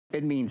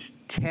It means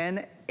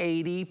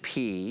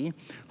 1080p,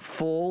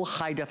 full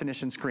high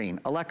definition screen.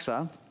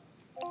 Alexa,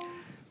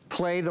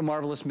 play The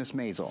Marvelous Miss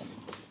Maisel.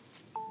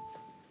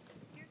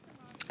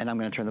 And I'm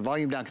gonna turn the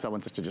volume down because I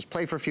want this to just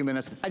play for a few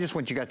minutes. I just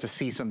want you guys to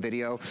see some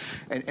video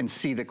and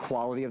see the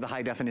quality of the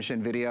high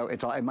definition video.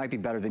 It might be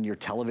better than your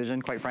television,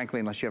 quite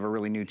frankly, unless you have a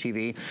really new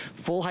TV.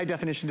 Full high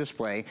definition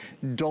display,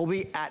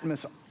 Dolby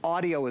Atmos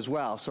audio as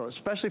well. So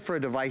especially for a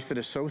device that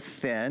is so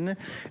thin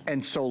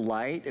and so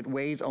light, it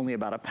weighs only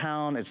about a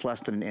pound, it's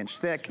less than an inch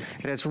thick.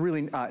 It has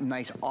really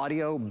nice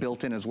audio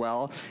built in as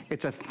well.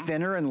 It's a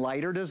thinner and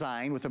lighter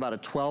design with about a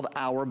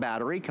 12-hour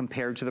battery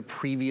compared to the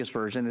previous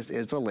version. This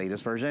is the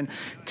latest version.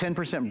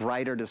 10%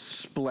 brighter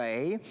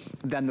display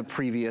than the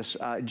previous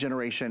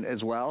generation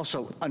as well.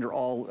 So under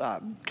all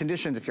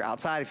conditions, if you're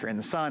outside, if you're in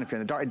the sun, if you're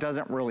in the dark, it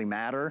doesn't really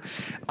matter.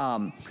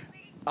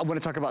 I want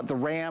to talk about the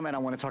RAM and I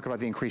want to talk about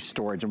the increased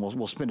storage, and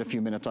we'll spend a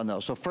few minutes on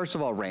those. So first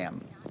of all,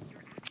 RAM.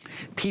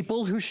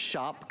 People who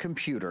shop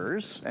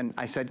computers, and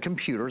I said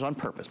computers on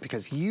purpose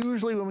because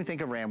usually when we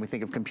think of RAM, we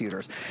think of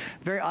computers.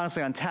 Very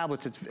honestly, on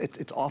tablets,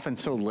 it's often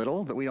so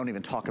little that we don't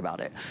even talk about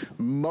it.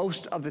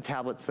 Most of the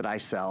tablets that I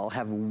sell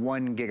have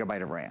 1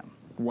 gigabyte of RAM.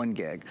 1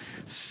 gig.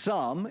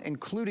 Some,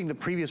 including the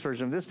previous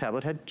version of this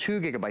tablet, had 2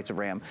 gigabytes of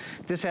RAM.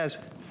 This has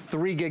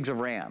 3 gigs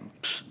of RAM.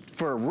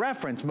 For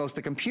reference, most of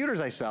the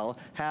computers I sell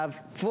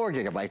have 4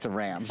 gigabytes of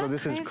RAM. So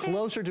this is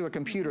closer to a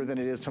computer than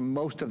it is to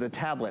most of the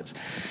tablets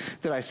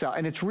that I sell.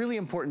 And it's really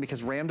important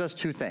because RAM does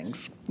 2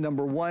 things.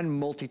 Number 1,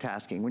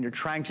 multitasking. When you're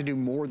trying to do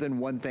more than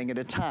one thing at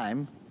a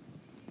time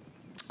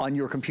on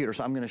your computer.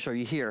 So I'm gonna show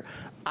you here.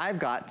 I've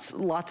got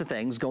lots of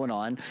things going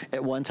on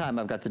at one time.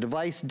 I've got the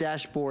device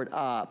dashboard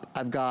up.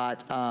 I've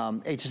got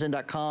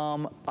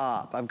hsn.com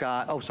up. I've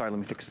got, oh, sorry, let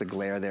me fix the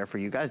glare there for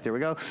you guys. There we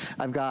go.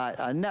 I've got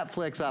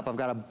Netflix up. I've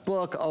got a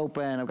book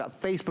open. I've got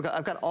Facebook.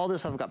 I've got all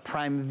this. I've got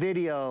Prime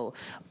Video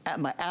at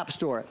my app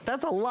store.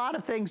 That's a lot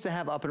of things to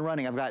have up and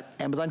running. I've got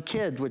Amazon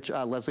Kids, which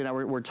Leslie and I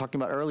were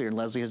talking about earlier, and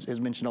Leslie has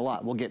mentioned a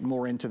lot. We'll get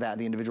more into that,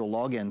 the individual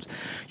logins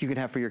you can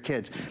have for your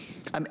kids.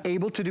 I'm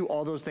able to do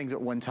all those things at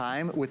one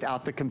time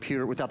without the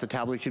computer, without the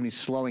tablet, excuse me,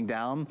 slowing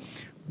down,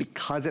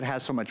 because it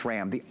has so much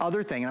RAM. The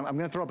other thing, and I'm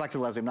gonna throw it back to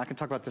Leslie, I'm not gonna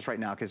talk about this right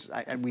now because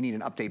we need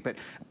an update, but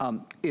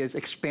is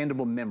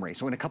expandable memory.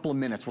 So in a couple of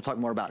minutes, we'll talk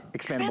more about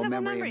expandable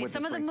memory.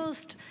 Some of the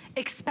most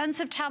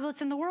expensive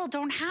tablets in the world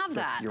don't have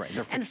that. You're right,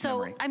 they're fixed and so,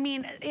 memory. I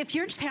mean, if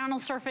you're channel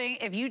surfing,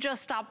 if you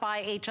just stop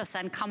by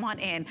HSN, come on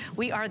in.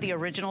 We are the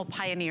original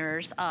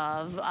pioneers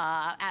of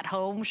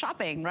at-home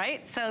shopping,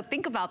 right? So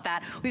think about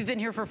that. We've been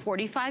here for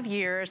 45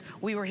 years.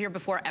 We were here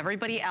before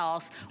everybody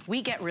else.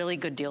 We get really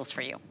good deals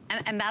for you.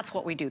 And that's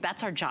what we do.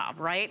 That's our job,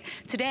 right?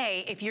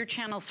 Today, if you're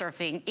channel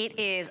surfing, it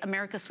is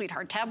America's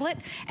Sweetheart tablet,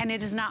 and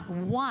it is not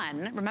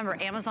one. Remember,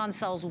 Amazon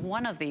sells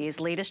one of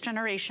these, latest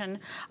generation,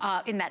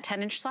 in that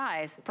 10-inch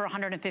size for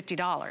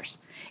 $150.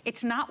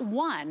 It's not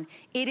one,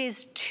 it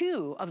is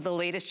 2 of the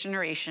latest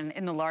generation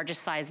in the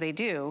largest size they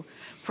do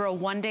for a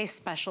one-day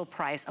special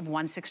price of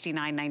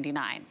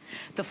 $169.99.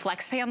 The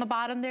FlexPay on the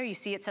bottom there, you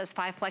see it says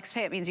 5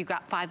 FlexPay. It means you've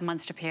got 5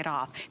 months to pay it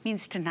off. It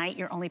means tonight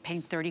you're only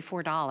paying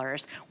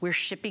 $34. We're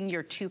shipping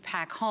your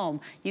 2-pack home.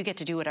 You get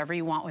to do whatever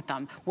you want with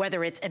them.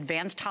 Whether it's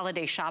advanced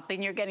holiday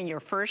shopping, you're getting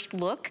your first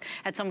look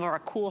at some of our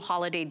cool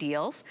holiday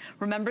deals.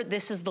 Remember,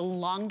 this is the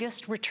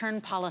longest return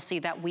policy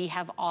that we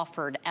have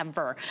offered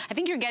ever. I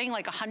think you're getting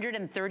like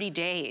 130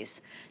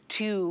 days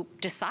to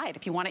decide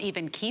if you want to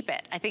even keep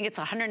it. I think it's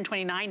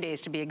 129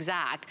 days to be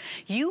exact.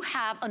 You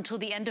have until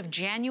the end of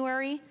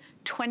January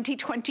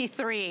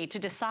 2023 to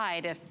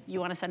decide if you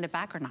want to send it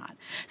back or not.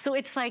 So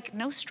it's like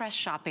no stress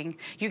shopping.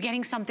 You're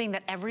getting something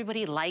that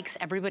everybody likes,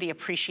 everybody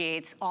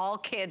appreciates, all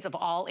kids of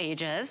all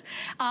ages.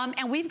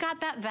 And we've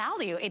got that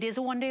value. It is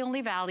a one-day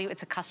only value.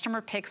 It's a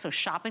customer pick, so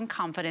shop in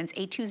confidence.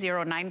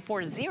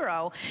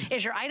 820940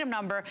 is your item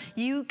number.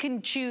 You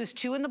can choose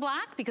 2 in the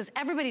black because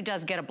everybody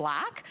does get a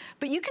black,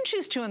 but you can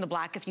choose 2 in the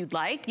black if you'd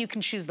like. You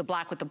can choose the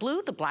black with the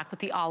blue, the black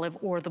with the olive,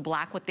 or the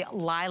black with the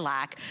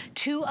lilac.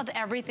 2 of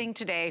everything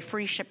today,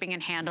 free shipping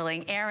and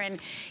handling. Aaron,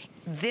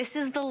 this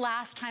is the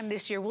last time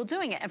this year we're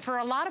doing it. And for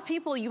a lot of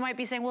people, you might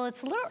be saying, well,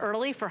 it's a little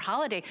early for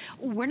holiday.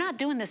 We're not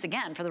doing this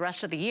again for the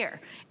rest of the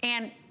year.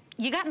 And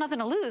you got nothing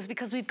to lose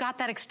because we've got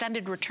that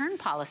extended return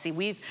policy.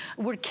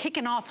 We're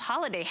kicking off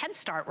holiday Head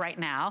Start right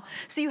now.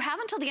 So you have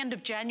until the end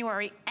of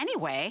January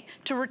anyway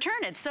to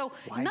return it. So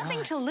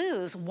nothing to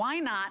lose. Why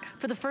not?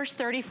 For the first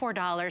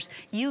 $34,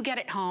 you get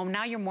it home.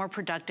 Now you're more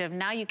productive.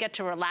 Now you get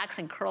to relax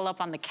and curl up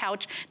on the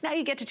couch. Now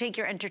you get to take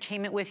your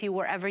entertainment with you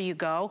wherever you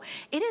go.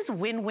 It is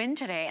win-win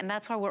today, and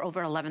that's why we're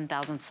over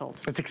 11,000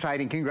 sold. It's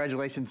exciting.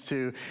 Congratulations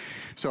to,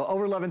 so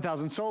over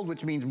 11,000 sold,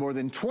 which means more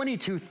than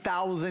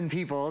 22,000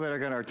 people that are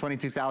going to, or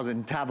 22,000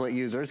 tablet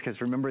users,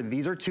 because remember,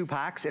 these are 2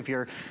 packs. If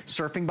you're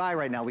surfing by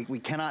right now, we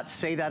cannot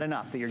say that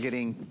enough, that you're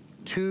getting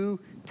 2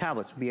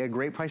 tablets. It'd be a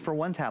great price for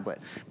 1 tablet,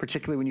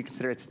 particularly when you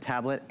consider it's a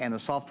tablet and the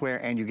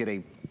software, and you get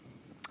a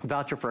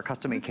voucher for a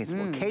custom-made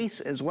Caseable case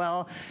as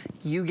well.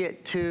 You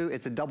get 2,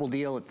 it's a double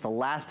deal. It's the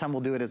last time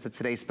we'll do it as a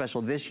today's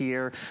special this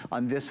year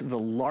on this, the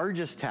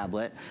largest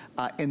tablet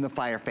in the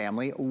Fire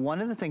family.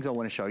 One of the things I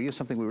want to show you is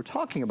something we were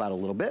talking about a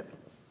little bit,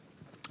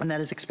 and that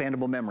is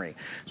expandable memory.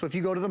 So if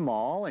you go to the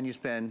mall and you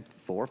spend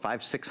 $400,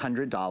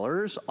 $500,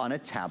 $600 on a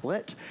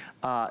tablet,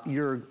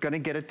 you're gonna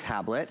get a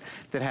tablet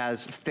that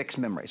has fixed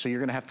memory. So you're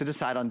gonna have to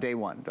decide on day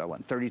one, do I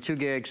want 32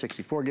 gigs,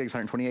 64 gigs,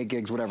 128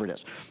 gigs, whatever it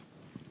is.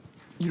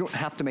 You don't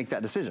have to make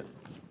that decision.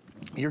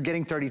 You're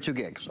getting 32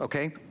 gigs,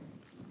 okay?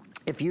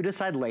 If you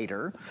decide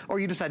later,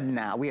 or you decide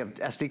now, we have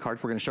SD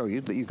cards we're gonna show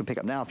you that you can pick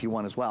up now if you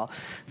want as well.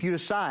 If you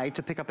decide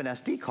to pick up an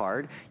SD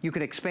card, you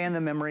can expand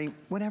the memory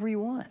whenever you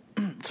want.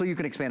 So you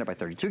can expand it by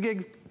 32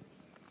 gigs,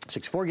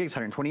 64 gigs,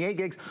 128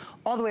 gigs,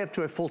 all the way up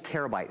to a full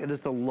terabyte. It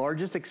is the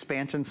largest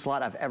expansion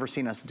slot I've ever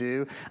seen us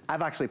do.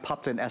 I've actually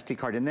popped an SD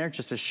card in there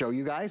just to show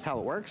you guys how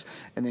it works,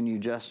 and then you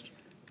just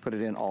put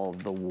it in all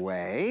the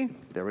way.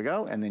 There we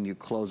go. And then you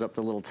close up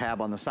the little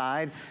tab on the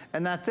side,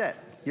 and that's it.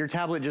 Your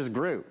tablet just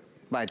grew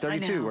by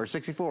 32 or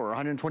 64 or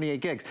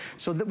 128 gigs.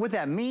 So what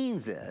that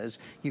means is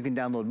you can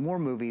download more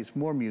movies,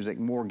 more music,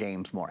 more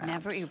games, more apps.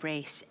 Never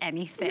erase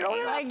anything. You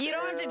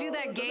don't have to do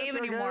that game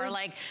anymore.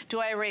 Like, do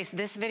I erase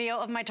this video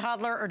of my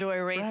toddler or do I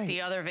erase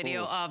the other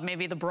video of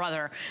maybe the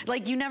brother?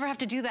 Like, you never have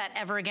to do that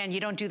ever again. You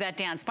don't do that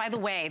dance. By the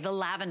way, the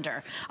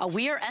lavender,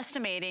 we are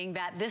estimating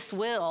that this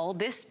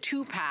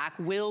 2-pack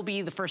will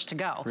be the first to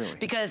go. Really?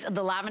 Because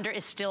the lavender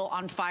is still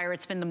on fire.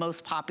 It's been the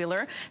most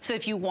popular. So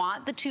if you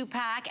want the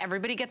 2-pack,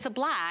 everybody gets a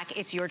black.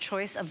 It's your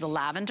choice of the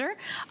lavender.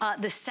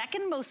 The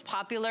second most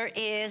popular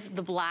is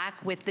the black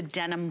with the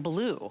denim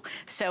blue.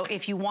 So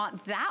if you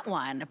want that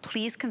one,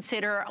 please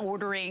consider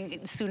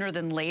ordering sooner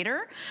than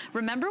later.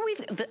 Remember,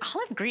 the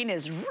olive green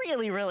is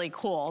really, really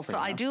cool. So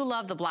I do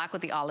love the black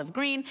with the olive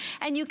green.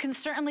 And you can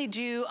certainly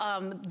do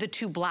the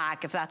 2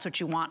 black if that's what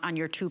you want on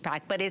your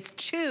 2-pack. But it's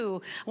 2.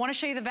 I want to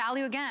show you the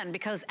value again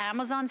because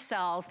Amazon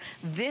sells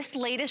this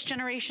latest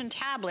generation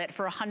tablet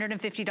for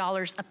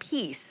 $150 a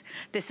piece.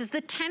 This is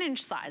the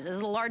 10-inch size. This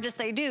is the largest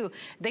they do.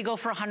 They go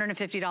for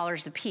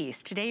 $150 a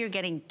piece. Today you're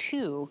getting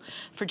 2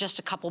 for just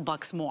a couple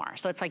bucks more.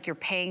 So it's like you're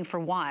paying for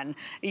one,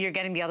 you're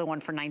getting the other one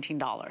for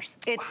 $19.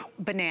 It's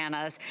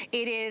bananas.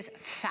 It is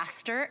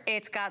faster.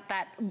 It's got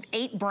that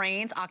 8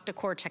 brains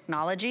octa-core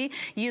technology.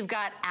 You've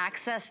got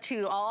access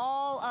to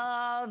all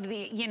of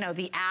the,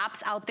 the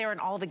apps out there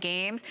and all the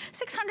games.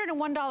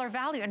 $601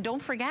 value. And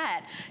don't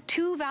forget,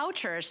 2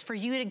 vouchers for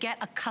you to get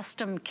a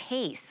custom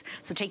case.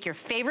 So take your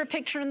favorite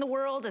picture in the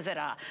world. Is it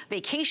a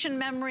vacation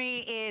memory?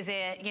 Is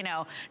it,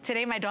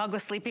 today my dog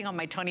was sleeping on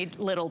my Tony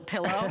Little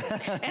pillow.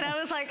 And I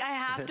was like, I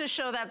have to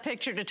show that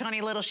picture to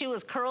Tony Little. She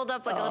was curled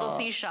up like a little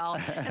seashell.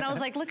 And I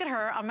was like, look at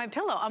her on my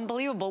pillow.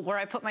 Unbelievable where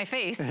I put my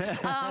face.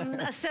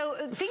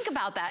 So think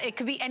about that. It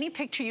could be any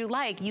picture you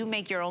like. You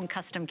make your own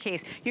custom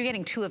case. You're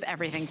getting 2 of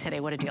everything today.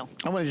 What a deal.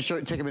 I want to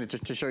just take a minute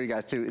to show you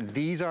guys too.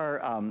 These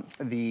are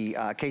the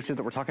cases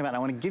that we're talking about. And I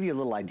want to give you a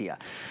little idea.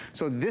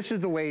 So this is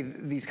the way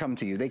these come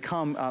to you. They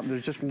come,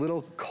 there's just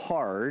little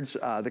cards,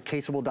 the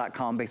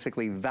caseable.com,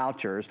 basically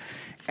vouchers,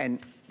 and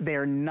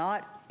they're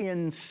not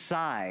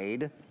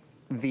inside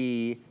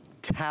the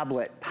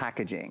tablet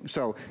packaging.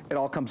 So it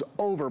all comes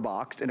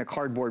overboxed in a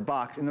cardboard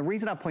box. And the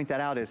reason I point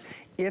that out is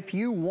if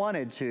you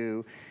wanted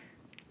to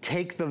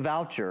take the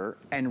voucher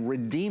and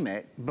redeem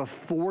it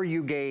before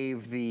you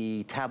gave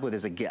the tablet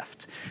as a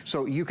gift.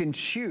 So you can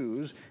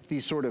choose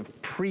these sort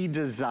of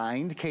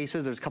pre-designed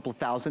cases. There's a couple of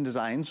thousand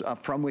designs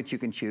from which you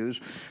can choose,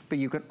 but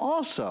you can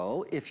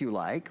also, if you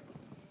like,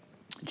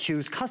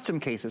 choose custom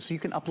cases so you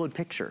can upload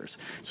pictures.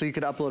 So you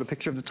could upload a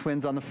picture of the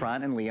twins on the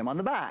front and Liam on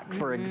the back,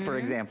 for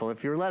example,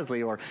 if you're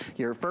Leslie, or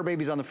your fur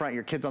baby's on the front,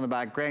 your kids on the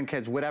back,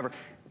 grandkids, whatever.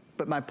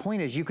 But my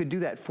point is you could do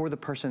that for the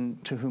person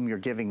to whom you're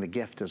giving the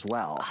gift as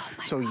well.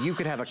 So you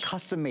could have a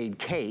custom-made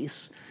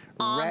case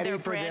ready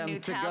for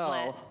them to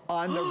go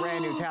on the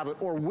brand new tablet,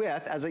 or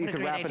with, as you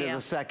could wrap it as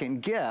a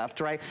second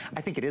gift, right?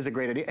 I think it is a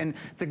great idea. And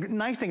the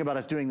nice thing about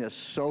us doing this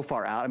so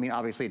far out, I mean,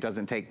 obviously it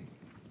doesn't take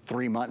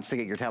 3 months to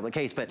get your tablet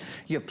case, but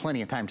you have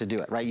plenty of time to do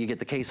it, right? You get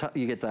the case,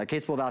 you get the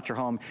Caseable voucher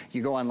home,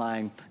 you go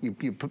online,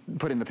 you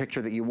put in the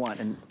picture that you want,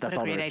 and that's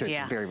all there is to it.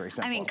 It's very, very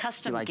simple. I mean,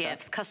 custom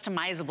gifts,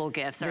 customizable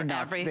gifts are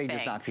everything. They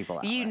just knock people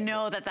out. You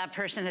know that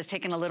person has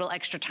taken a little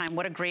extra time.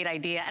 What a great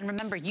idea. And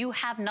remember, you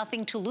have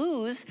nothing to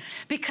lose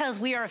because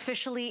we are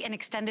officially in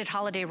extended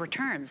holiday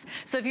returns.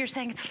 So if you're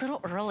saying it's a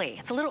little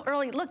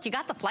early, look, you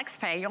got the flex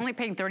pay. You're only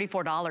paying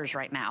 $34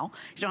 right now.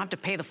 You don't have to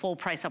pay the full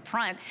price up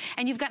front,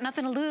 and you've got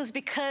nothing to lose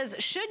because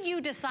should you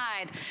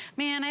decide,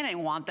 man, I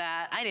didn't want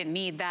that, I didn't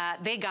need that,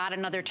 they got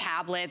another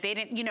tablet, they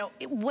didn't,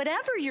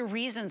 whatever your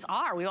reasons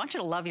are, we want you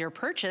to love your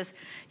purchase.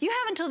 You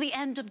have until the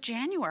end of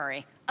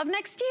January of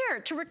next year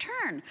to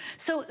return.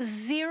 So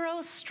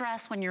zero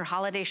stress when you're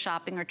holiday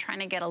shopping or trying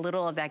to get a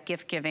little of that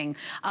gift giving,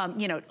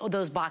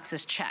 those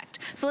boxes checked.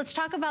 So let's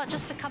talk about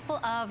just a couple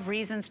of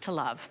reasons to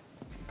love.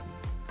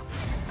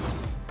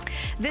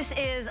 This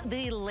is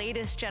the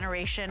latest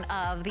generation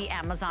of the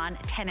Amazon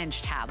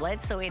 10-inch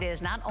tablet. So it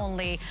is not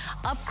only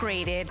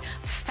upgraded,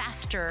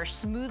 faster,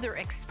 smoother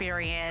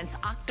experience,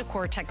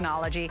 octa-core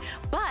technology,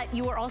 but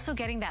you are also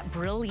getting that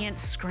brilliant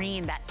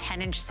screen, that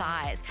 10-inch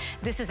size.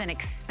 This is an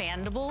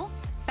expandable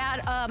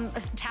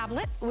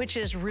tablet, which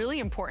is really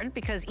important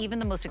because even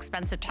the most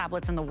expensive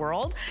tablets in the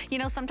world, you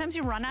know, sometimes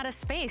you run out of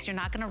space. You're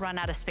not gonna run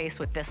out of space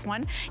with this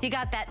one. You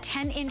got that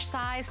 10-inch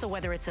size, so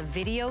whether it's a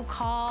video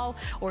call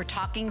or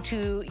talking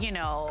to, you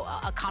know,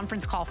 a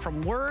conference call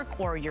from work,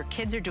 or your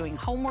kids are doing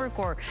homework,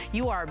 or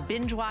you are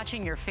binge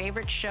watching your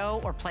favorite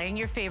show or playing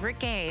your favorite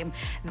game,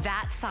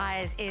 that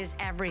size is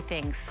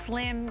everything.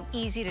 Slim,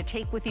 easy to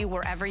take with you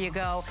wherever you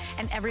go,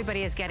 and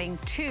everybody is getting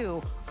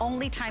two.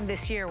 Only time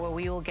this year where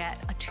we will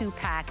get a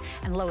 2-pack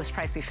and lowest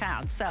price we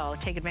found. So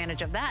take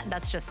advantage of that.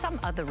 That's just some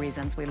of the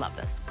reasons we love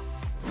this.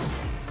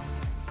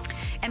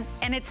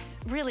 And it's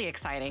really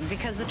exciting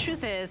because the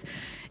truth is,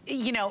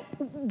 you know,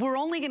 we're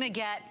only gonna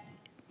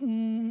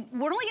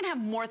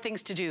have more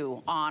things to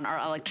do on our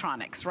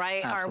electronics,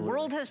 right? Absolutely. Our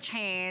world has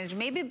changed.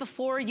 Maybe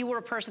before you were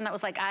a person that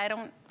was like, I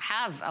don't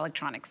have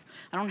electronics.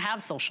 I don't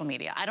have social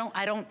media. I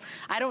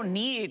don't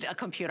need a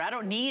computer. I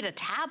don't need a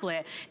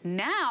tablet.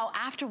 Now,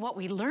 after what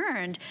we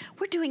learned,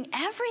 we're doing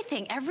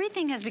everything.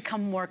 Everything has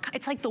become more,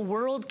 it's like the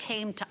world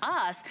came to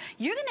us.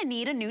 You're gonna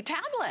need a new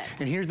tablet.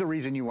 And here's the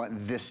reason you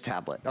want this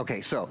tablet. Okay,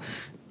 so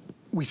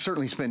we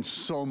certainly spend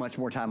so much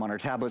more time on our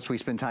tablets. We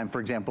spend time, for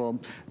example,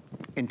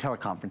 in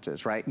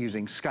teleconferences, right?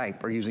 Using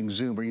Skype or using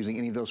Zoom or using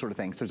any of those sort of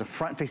things. There's a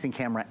front-facing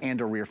camera and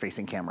a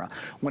rear-facing camera.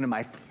 One of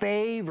my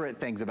favorite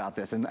things about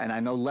this, and I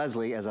know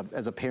Leslie, as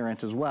a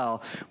parent as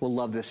well, will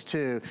love this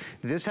too.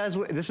 This is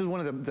one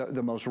of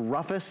the most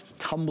roughest,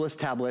 tumblest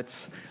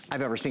tablets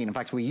I've ever seen. In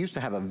fact, we used to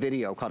have a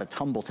video called a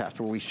tumble test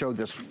where we showed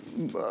this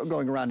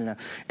going around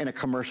in a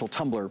commercial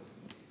tumbler.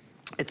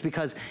 It's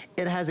because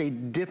it has a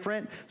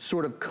different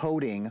sort of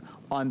coating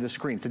on the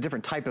screen. It's a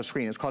different type of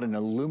screen. It's called an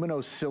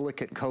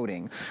aluminosilicate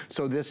coating.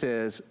 So this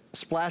is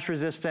splash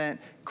resistant,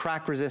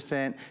 crack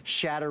resistant,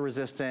 shatter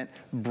resistant,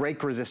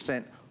 break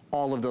resistant,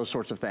 all of those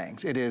sorts of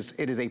things. It is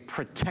a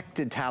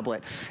protected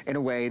tablet in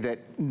a way that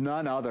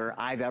none other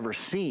I've ever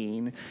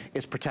seen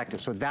is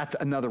protected. So that's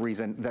another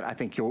reason that I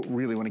think you'll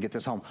really want to get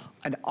this home.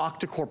 An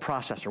octa-core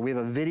processor. We have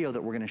a video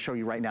that we're going to show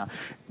you right now.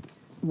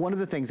 One of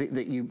the things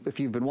that if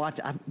you've been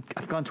watching,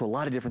 I've gone to a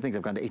lot of different things.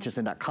 I've gone to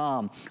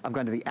hsn.com. I've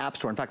gone to the App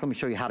Store. In fact, let me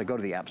show you how to go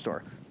to the App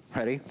Store.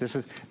 Ready? This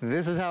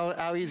is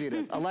how easy it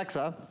is.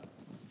 Alexa,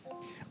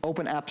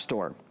 open App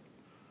Store.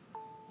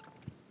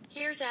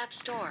 Here's App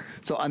Store.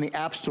 So on the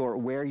App Store,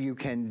 where you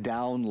can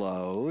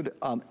download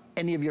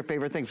any of your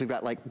favorite things. We've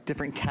got like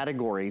different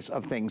categories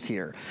of things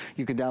here.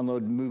 You could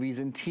download movies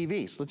and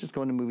TV. So let's just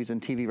go into movies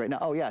and TV right now.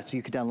 Oh yeah, so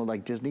you could download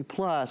like Disney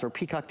Plus or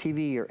Peacock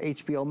TV or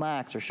HBO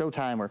Max or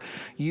Showtime or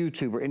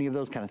YouTube or any of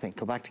those kind of things.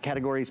 Go back to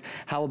categories.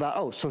 How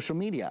about, social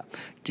media.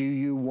 Do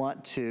you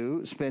want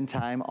to spend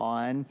time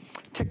on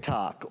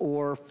TikTok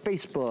or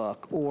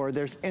Facebook, or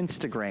there's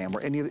Instagram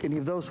or any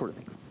of those sort of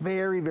things?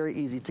 Very, very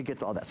easy to get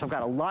to all that. So I've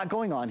got a lot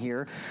going on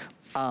here.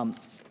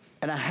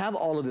 And I have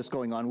all of this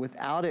going on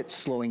without it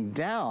slowing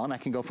down. I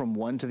can go from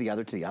one to the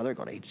other,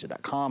 go to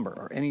hsn.com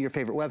or any of your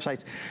favorite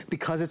websites,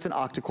 because it's an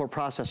octa-core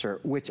processor,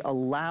 which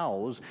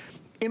allows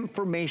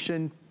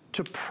information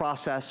to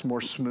process more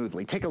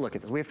smoothly. Take a look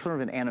at this. We have sort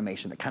of an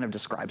animation that kind of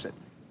describes it.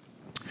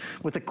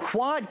 With a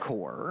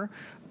quad-core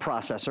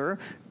processor,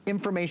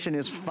 information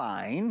is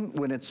fine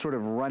when it's sort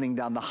of running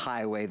down the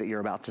highway that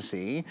you're about to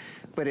see,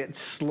 but it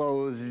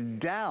slows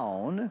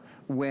down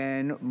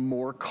when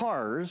more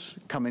cars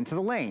come into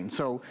the lane.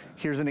 So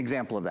here's an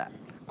example of that.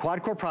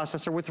 Quad-core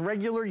processor with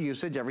regular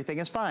usage, everything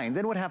is fine.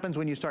 Then what happens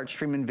when you start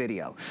streaming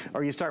video,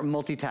 or you start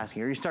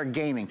multitasking, or you start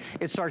gaming?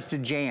 It starts to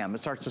jam,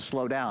 it starts to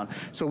slow down.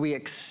 So we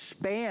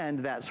expand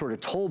that sort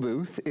of toll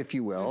booth, if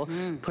you will,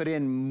 put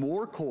in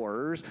more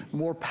cores,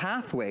 more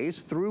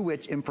pathways through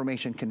which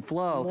information can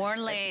flow. More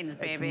lanes,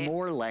 baby. It's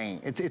more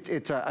lane.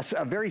 It's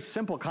a very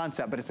simple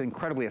concept, but it's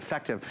incredibly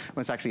effective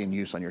when it's actually in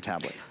use on your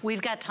tablet.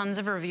 We've got tons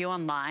of review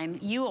online.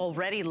 You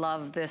already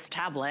love this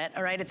tablet,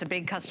 all right? It's a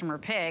big customer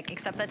pick,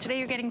 except that today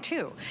you're getting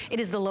two.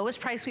 It is the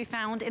lowest price we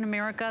found in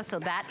America, so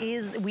that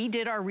is, we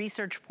did our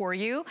research for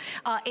you.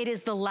 It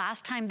is the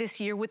last time this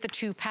year with the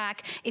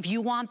 2-pack. If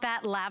you want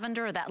that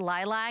lavender or that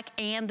lilac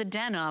and the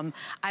denim,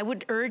 I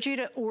would urge you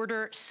to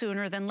order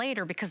sooner than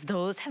later, because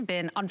those have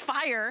been on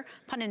fire,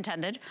 pun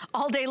intended,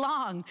 all day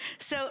long.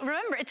 So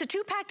remember, it's a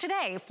 2-pack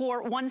today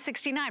for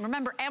 $169.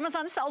 Remember,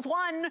 Amazon sells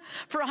one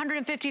for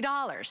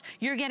 $150.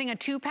 You're getting a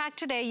 2-pack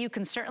today. You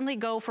can certainly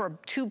go for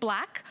 2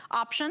 black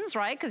options,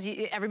 right? Because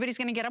everybody's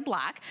gonna get a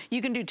black.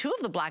 You can do 2 of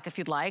the black if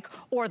you'd like,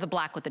 or the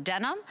black with the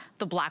denim,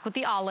 the black with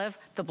the olive,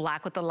 the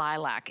black with the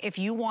lilac. If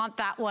you want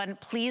that one,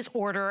 please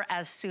order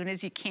as soon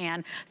as you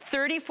can.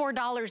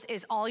 $34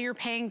 is all you're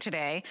paying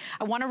today.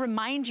 I wanna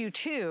remind you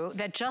too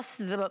that just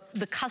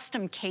the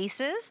custom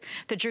cases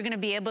that you're gonna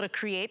be able to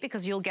create,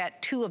 because you'll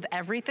get 2 of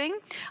everything,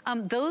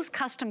 those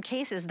custom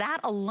cases, that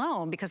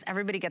alone, because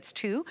everybody gets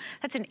 2,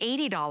 that's an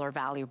 $80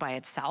 value by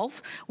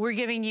itself. We're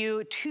giving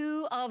you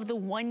 2 of the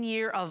 1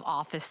 year of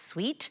Office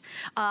Suite,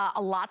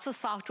 lots of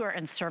software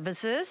and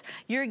services.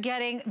 You're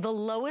getting the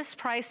lowest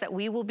price that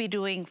we will be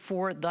doing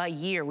for the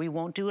year. We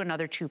won't do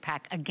another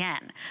 2-pack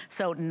again.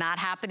 So not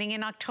happening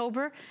in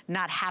October,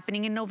 not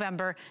happening in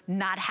November,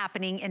 not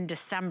happening in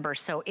December.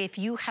 So if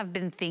you have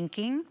been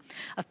thinking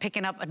of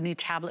picking up a new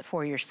tablet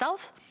for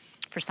yourself,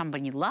 for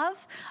somebody you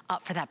love,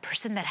 for that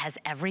person that has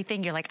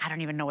everything, you're like, I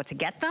don't even know what to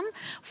get them.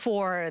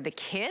 For the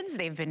kids,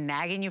 they've been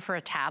nagging you for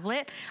a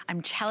tablet.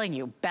 I'm telling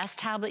you, best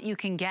tablet you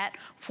can get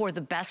for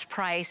the best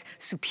price,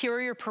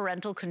 superior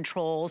parental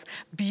controls,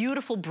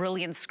 beautiful,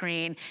 brilliant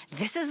screen.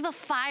 This is the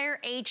Fire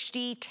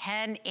HD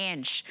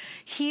 10-inch.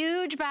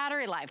 Huge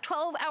battery life,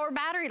 12-hour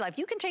battery life.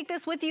 You can take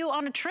this with you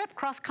on a trip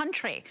cross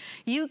country.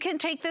 You can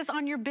take this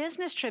on your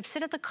business trip,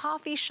 sit at the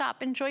coffee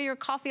shop, enjoy your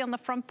coffee on the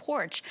front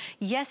porch.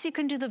 Yes, you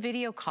can do the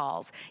video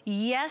calls.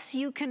 Yes,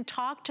 you can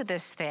talk to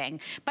this thing.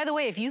 By the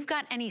way, if you've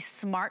got any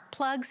smart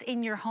plugs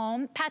in your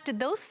home, Pat, did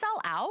those sell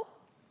out?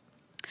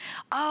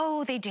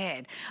 Oh, they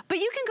did. But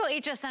you can go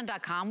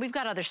hsn.com. We've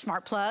got other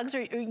smart plugs,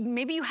 or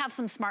maybe you have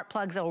some smart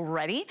plugs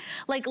already.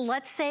 Like,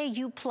 let's say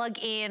you plug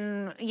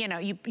in, you know,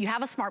 you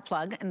have a smart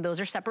plug, and those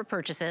are separate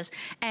purchases,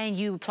 and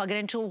you plug it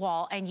into a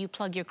wall, and you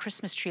plug your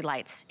Christmas tree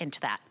lights into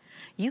that.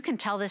 You can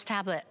tell this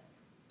tablet,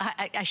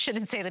 I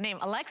shouldn't say the name,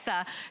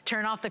 Alexa,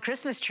 turn off the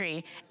Christmas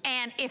tree.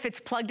 And if it's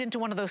plugged into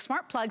one of those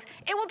smart plugs,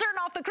 it will turn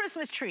off the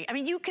Christmas tree. I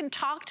mean, you can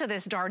talk to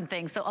this darn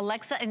thing. So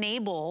Alexa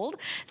enabled.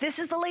 This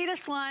is the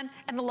latest one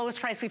and the lowest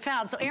price we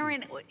found. So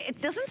Aaron,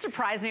 it doesn't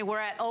surprise me. We're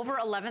at over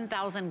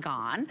 11,000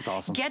 gone. That's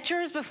awesome. Get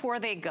yours before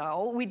they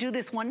go. We do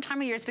this one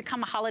time a year. It's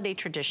become a holiday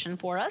tradition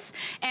for us.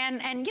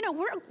 And you know,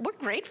 we're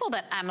grateful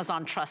that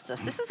Amazon trusts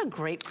us. This is a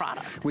great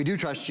product. We do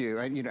trust you.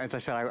 And, you know, as I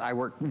said, I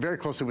work very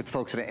closely with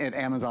folks at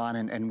Amazon,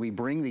 and we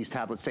bring these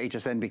tablets to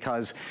HSN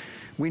because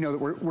we know that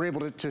we're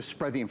able to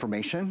spread the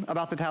information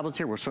about the tablets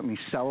here. We'll certainly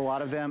sell a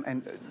lot of them,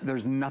 and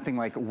there's nothing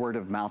like word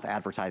of mouth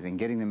advertising.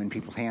 Getting them in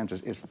people's hands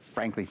is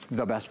frankly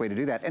the best way to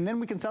do that. And then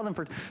we can sell them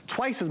for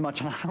twice as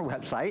much on our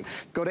website.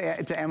 Go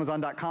to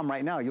Amazon.com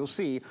right now. You'll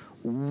see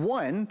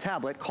 1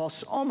 tablet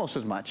costs almost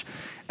as much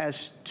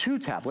as 2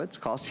 tablets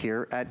cost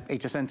here at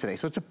HSN today.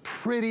 So it's a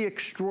pretty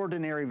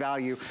extraordinary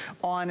value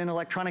on an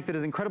electronic that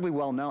is incredibly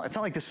well known. It's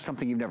not like this is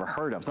something you've never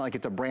heard of. It's not like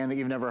it's a brand that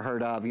you've never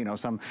heard of, you know,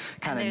 some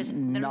kind of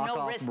knockoff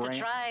no risk brand. To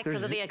try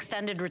because of the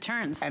extended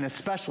returns. And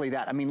especially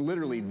that, I mean,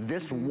 literally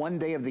this one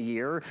day of the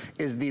year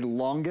is the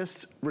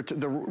longest,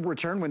 the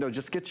return window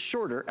just gets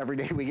shorter every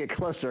day we get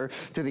closer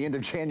to the end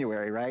of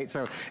January, right?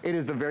 So it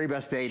is the very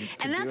best day to do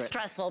it. And that's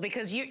stressful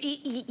because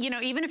you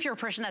know, even if you're a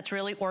person that's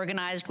really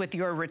organized with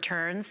your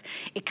returns,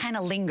 it kind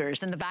of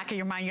lingers in the back of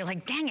your mind. You're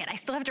like, dang it, I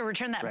still have to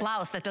return that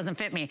blouse that doesn't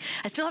fit me.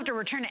 I still have to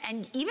return it.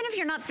 And even if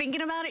you're not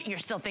thinking about it, you're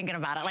still thinking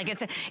about it. Like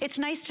it's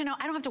nice to know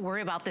I don't have to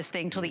worry about this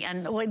thing till the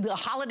end. The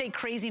holiday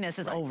craziness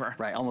is over.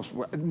 Right, almost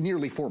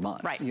nearly 4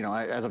 months, you know,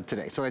 as of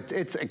today. So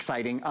it's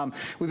exciting.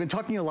 We've been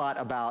talking a lot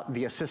about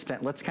the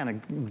assistant. Let's kind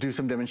of do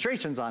some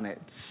demonstrations on it.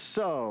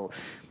 So,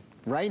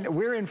 right,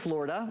 we're in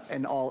Florida,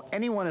 and all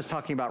anyone is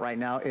talking about right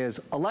now is,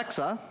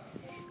 Alexa,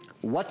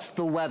 what's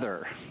the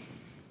weather?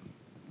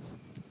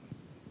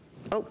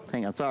 Oh,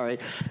 hang on, sorry.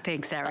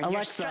 Thanks, Aaron. Alexa,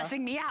 you're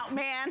stressing me out,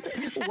 man.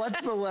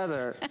 What's the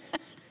weather?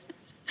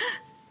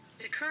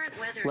 The current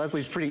weather.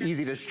 Leslie's pretty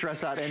easy to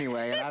stress out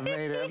anyway, and I've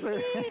made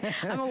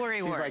it. I'm a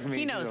worrywart. Like me.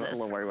 He knows this.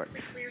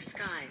 The clear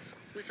skies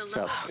with a low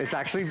So it's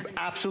actually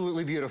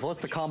absolutely beautiful.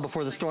 It's the calm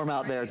before the storm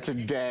out there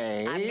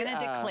today. I'm going to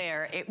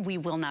declare we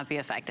will not be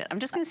affected. I'm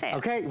just going to say it.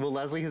 Okay, well,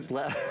 Leslie has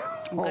left.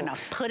 I'm going to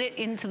put it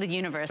into the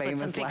universe with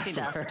some pixie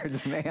dust.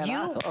 Words, man.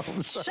 You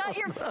shut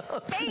your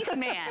face,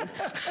 man.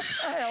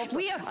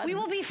 We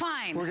will be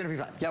fine. We're going to be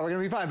fine. Yeah, we're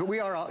going to be fine. But we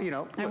are all, you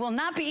know. I will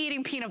not be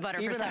eating peanut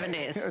butter for 7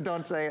 days.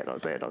 Don't say it.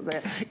 Don't say it. Don't say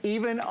it.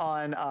 Even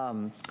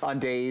on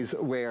days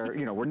where,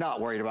 you know, we're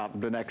not worried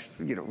about the next,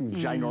 you know,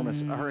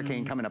 ginormous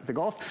hurricane coming up the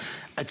Gulf,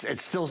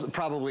 it's still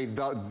probably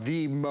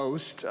the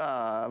most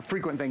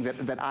frequent thing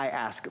that I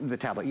ask the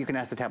tablet. You can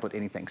ask the tablet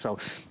anything. So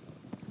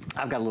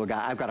I've got a little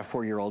guy. I've got a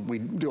 4-year-old. We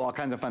do all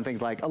kinds of fun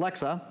things like,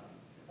 Alexa,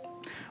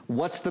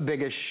 what's the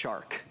biggest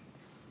shark?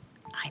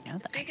 I know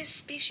that. The biggest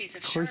species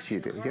of shark. Of course you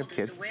do. In the You have world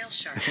kids. is the whale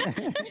shark,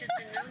 which has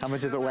been known How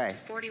much does it weigh?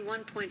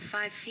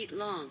 41.5 feet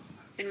long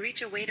and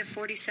reach a weight of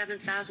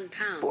 47,000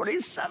 pounds.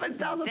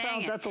 47,000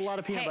 pounds. That's a lot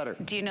of peanut butter.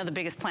 Do you know the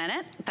biggest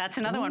planet? That's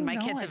another one my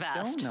kids have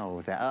asked. I don't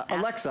know that.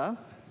 Alexa,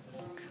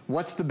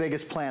 what's the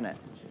biggest planet?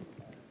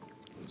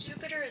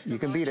 Jupiter is the You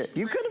can beat it. largest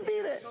You couldn't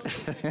beat planet in the it.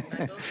 solar system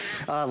by both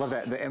mass Oh, I and love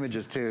that. volume. The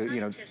images too,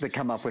 you know, Scientists they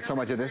come have up with so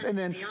much of this. And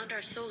then, beyond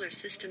our solar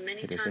system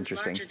many It is times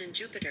interesting. larger than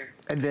Jupiter.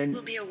 and then It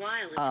will be a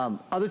while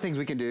until other things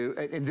we can do,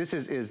 and this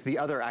is the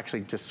other,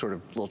 actually, just sort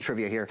of little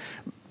trivia here.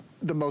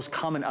 The most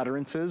common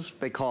utterances,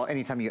 they call,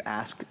 anytime you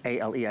ask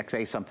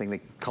Alexa something,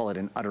 they call it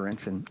an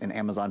utterance in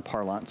Amazon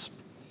parlance.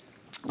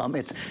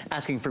 It's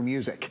asking for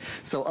music.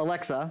 So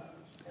Alexa,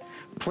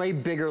 play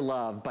Bigger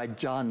Love by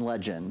John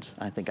Legend.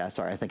 I think I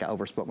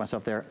overspoke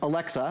myself there.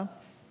 Alexa,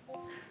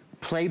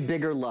 play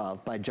Bigger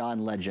Love by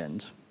John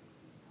Legend.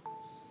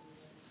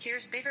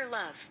 Here's Bigger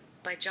Love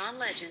by John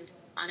Legend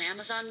on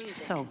Amazon Music.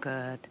 So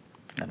good.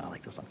 And I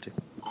like this song too.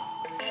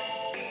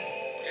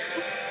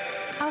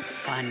 How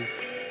fun.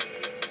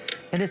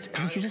 And it's,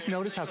 you just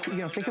notice how, you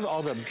know, think of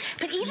all the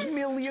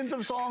millions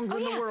of songs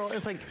in the world.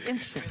 It's like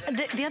instant.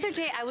 The other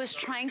day I was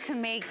trying to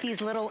make these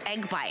little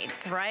egg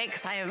bites, right?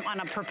 Because I am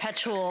on a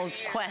perpetual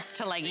quest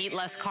to like eat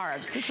less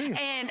carbs.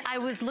 And I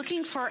was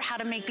looking for how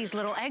to make these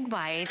little egg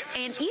bites.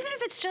 And even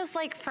if it's just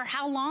like for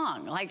how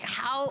long? Like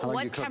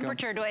what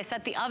temperature do I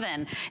set the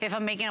oven if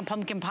I'm making a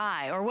pumpkin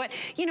pie? Or what,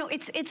 you know,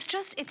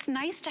 it's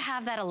nice to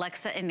have that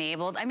Alexa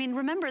enabled. I mean,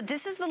 remember,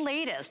 this is the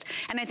latest.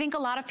 And I think a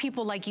lot of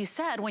people, like you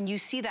said, when you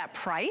see that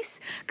price,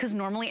 because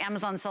normally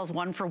Amazon sells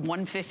one for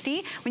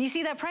 $150. When you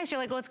see that price,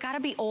 you're like, well, it's got to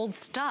be old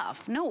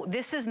stuff. No,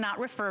 this is not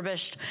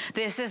refurbished.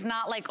 This is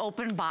not like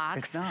open box.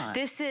 It's not.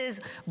 This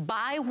is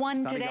buy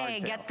one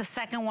today, get the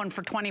second one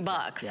for 20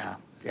 bucks. Yeah.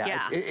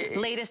 Yeah,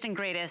 latest and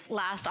greatest,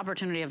 last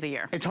opportunity of the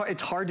year.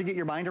 It's hard to get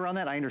your mind around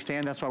that. I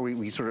understand. That's why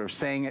we sort of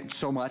saying it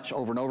so much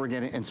over and over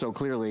again and so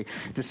clearly.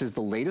 This is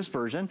the latest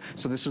version.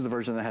 So this is the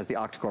version that has the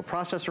octa-core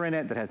processor in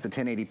it, that has the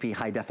 1080p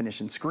high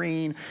definition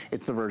screen.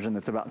 It's the version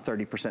that's about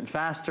 30%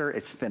 faster.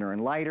 It's thinner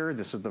and lighter.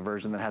 This is the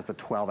version that has the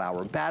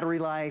 12-hour battery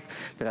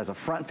life, that has a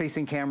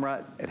front-facing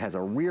camera. It has a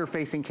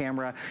rear-facing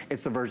camera.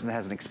 It's the version that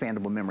has an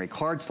expandable memory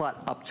card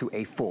slot up to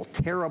a full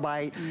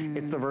terabyte.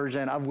 It's the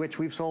version of which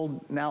we've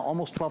sold now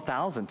almost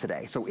 12,000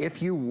 today. So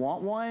if you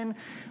want one,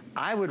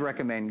 I would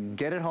recommend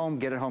get it home,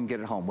 get it home, get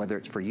it home, whether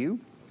it's for you,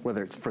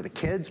 whether it's for the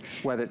kids,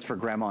 whether it's for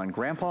grandma and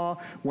grandpa.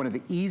 One of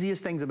the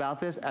easiest things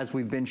about this, as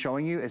we've been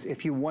showing you, is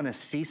if you want to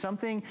see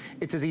something,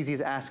 it's as easy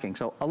as asking.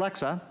 So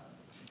Alexa,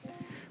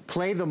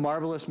 play The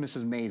Marvelous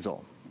Mrs.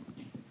 Maisel.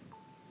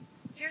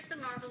 Here's The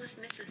Marvelous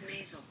Mrs.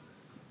 Maisel.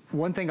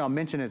 One thing I'll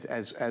mention is,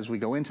 as we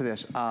go into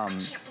this, I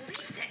can't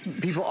believe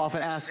this. people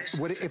often ask,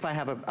 what if I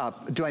have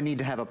do I need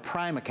to have a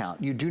Prime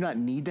account? You do not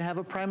need to have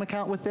a Prime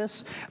account with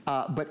this,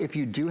 but if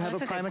you do have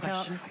a Prime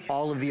account,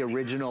 all of the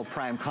original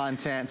Prime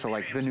content, so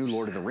like the new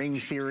Lord of the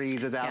Rings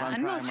series is out on Prime.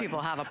 And most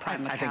people have a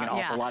Prime account. I think an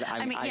awful lot,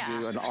 I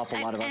do, an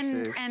awful lot of us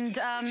do.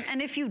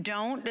 And if you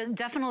don't,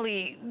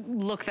 definitely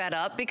look that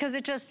up, because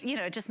it just, you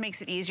know, it just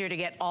makes it easier to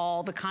get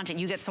all the content.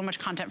 You get so much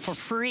content for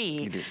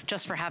free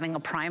just for having a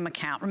Prime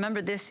account.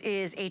 Remember, this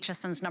is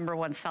HSN's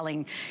 #1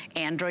 selling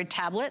Android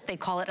tablet. They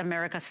call it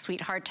America's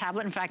Sweetheart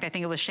tablet. In fact, I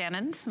think it was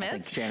Shannon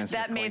Smith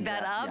that made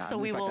that up. Yeah, so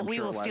we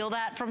will steal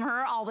that from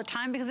her all the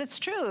time, because it's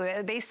true.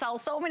 They sell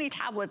so many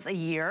tablets a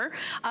year.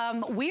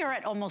 We are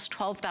at almost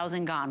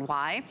 12,000 gone.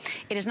 Why?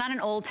 It is not an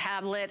old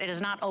tablet. It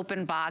is not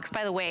open box.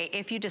 By the way,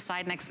 if you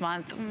decide next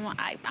month,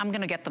 I'm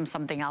going to get them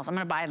something else, I'm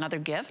going to buy another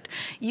gift,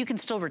 you can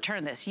still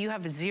return this. You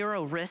have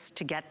zero risk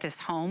to get this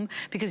home,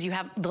 because you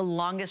have the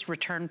longest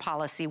return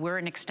policy. We're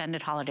in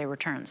extended holiday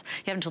returns.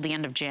 You have until the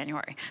end of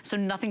January. So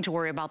nothing to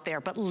worry about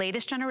there. But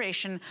latest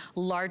generation,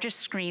 largest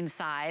screen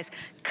size,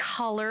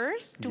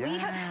 colors. Do they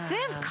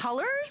have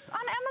colors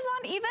on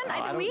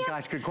Amazon even?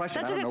 Gosh, good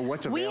question. I don't know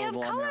what's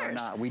available on there or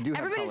not. We do have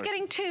Everybody's colors.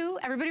 getting two.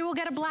 Everybody will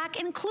get a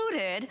black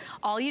included.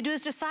 All you do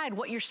is decide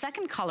what your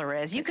second color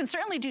is. You can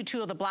certainly do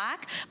two of the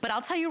black, but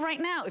I'll tell you right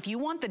now, if you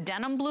want the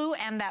denim blue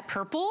and that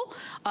purple,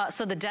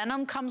 so the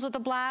denim comes with the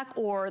black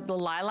or the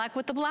lilac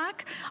with the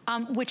black,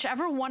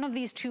 whichever one of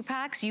these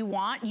 2-packs you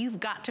want, you've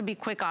got to be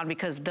quick on,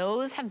 because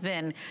those have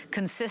been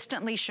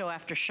consistently, show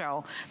after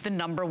show, the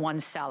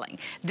 #1 selling.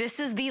 This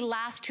is the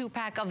last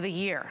 2-pack of the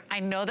year. I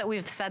know that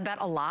we've said that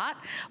a lot,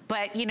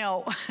 but you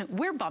know,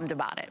 we're bummed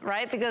about it,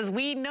 right? Because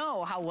we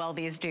know how well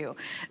these do.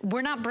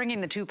 We're not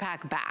bringing the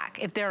 2-pack back.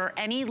 If there are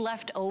any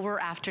left over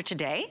after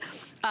today,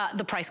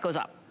 the price goes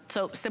up.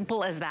 So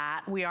simple as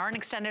that. We are in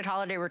extended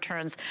holiday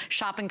returns.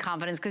 Shop in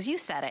confidence, because you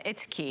said it,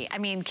 it's key. I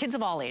mean, kids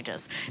of all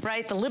ages,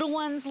 right? The little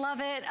ones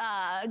love it.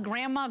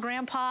 Grandma,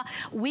 grandpa.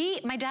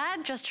 My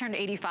dad just turned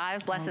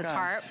 85, bless his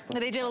heart.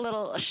 They did a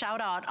little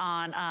shout out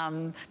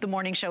on the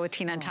morning show with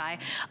Tina and Ty.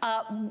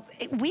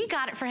 We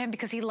got it for him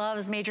because he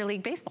loves Major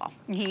League Baseball.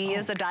 He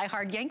is a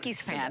diehard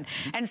Yankees fan.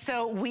 And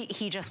so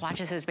he just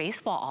watches his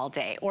baseball all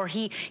day, or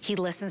he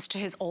listens to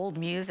his old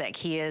music.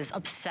 He is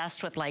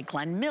obsessed with like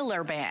Glenn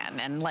Miller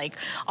Band and like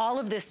all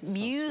of this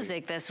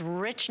music, this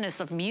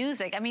richness of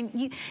music. I mean,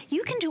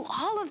 you can do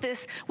all of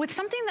this with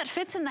something that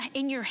fits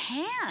in your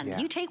hand. Yeah.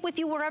 You take with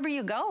you wherever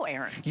you go,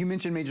 Aaron. You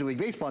mentioned Major League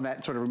Baseball, and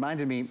that sort of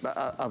reminded me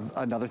of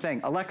another thing.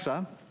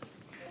 Alexa,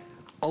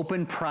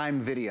 open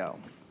Prime Video.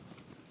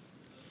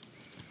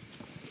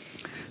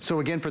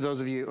 So again, for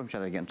those of you, I'm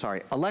trying that again,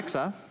 sorry.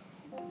 Alexa,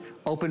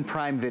 Open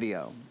Prime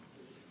Video.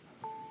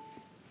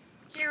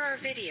 Here are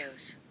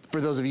videos. For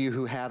those of you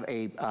who have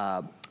a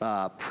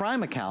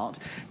Prime account,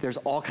 there's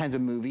all kinds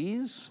of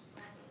movies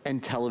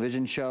and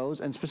television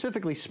shows, and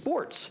specifically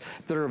sports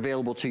that are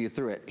available to you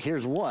through it.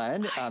 Here's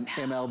one,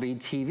 MLB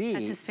TV.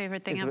 That's his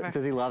favorite thing ever.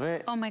 Does he love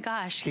it? Oh my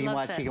gosh, he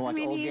loves it. He can watch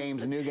old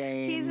games, new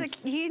games.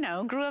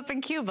 He's grew up in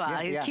Cuba.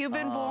 He's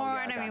Cuban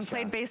born. Yeah, I mean,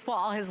 played baseball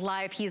all his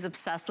life. He's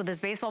obsessed with his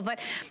baseball. But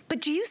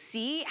do you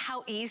see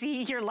how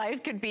easy your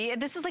life could be?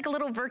 This is like a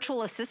little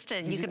virtual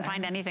assistant. You can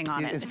find anything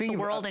on it. It's the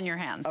world in your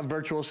hands. A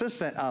virtual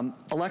assistant.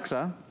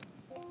 Alexa,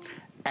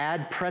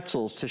 add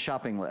pretzels to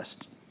shopping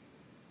list.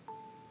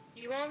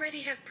 You already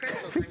have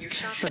pretzels on your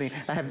shopping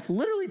list. I have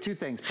literally two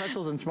things,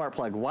 pretzels and smart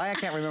plug. Why I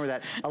can't remember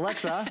that.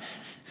 Alexa,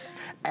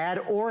 add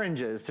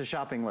oranges to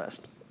shopping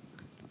list.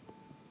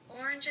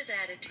 Oranges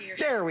added to your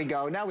There we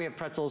go. Now we have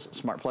pretzels,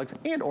 smart plugs,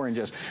 and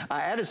oranges. I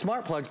added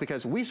smart plugs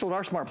because we sold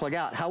our smart plug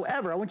out.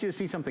 However, I want you to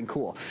see something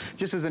cool.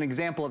 Just as an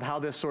example of how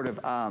this sort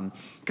of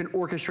can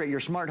orchestrate your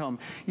smart home.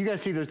 You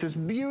guys see there's this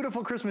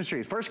beautiful Christmas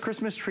tree. First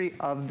Christmas tree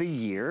of the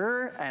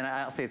year. And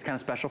I'll say it's kind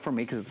of special for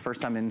me because it's the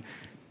first time in,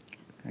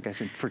 I guess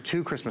for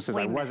 2 Christmases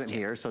I wasn't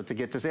here, so to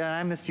get to say,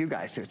 I missed you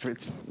guys.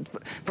 It's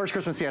first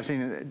Christmas tree I've seen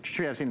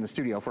in the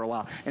studio for a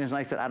while, and it's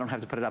nice that I don't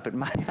have to put it up at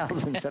my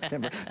house in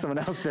September. Someone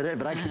else did it,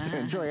 but I get to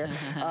enjoy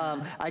it.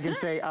 I can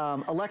say,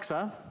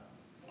 Alexa,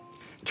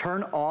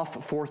 turn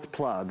off 4th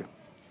plug.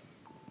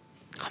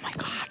 Oh my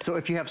God. So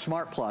if you have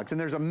smart plugs, and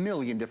there's a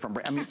million different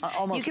brands, I mean,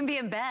 almost. You can be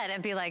in bed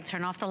and be like,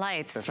 turn off the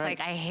lights. That's right.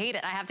 Like, I hate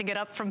it. I have to get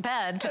up from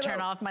bed to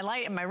turn off my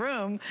light in my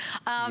room.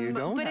 You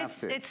don't but have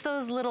to. It's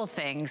those little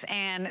things,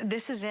 and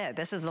this is it.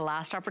 This is the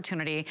last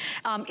opportunity.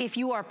 If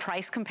you are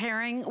price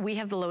comparing, we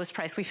have the lowest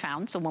price we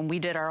found. So when we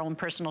did our own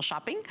personal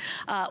shopping,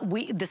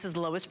 this is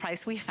the lowest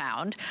price we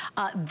found.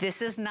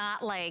 This is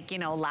not like,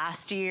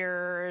 last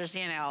year's,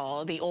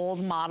 the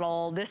old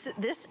model. This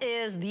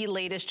is the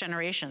latest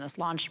generation. This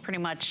launched pretty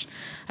much,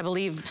 I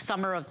believe,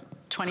 summer of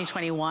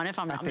 2021, if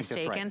I'm not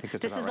mistaken.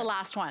 This is the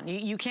last one.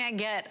 You can't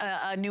get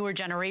a newer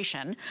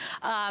generation.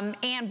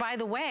 And by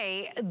the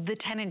way, the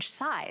 10-inch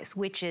size,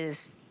 which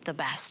is the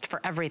best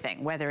for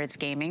everything, whether it's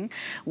gaming,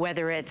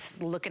 whether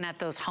it's looking at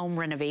those home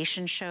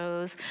renovation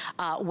shows,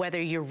 whether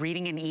you're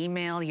reading an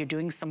email, you're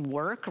doing some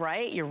work,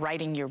 right? You're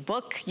writing your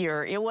book,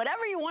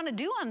 whatever you want to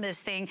do on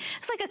this thing.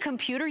 It's like a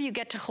computer you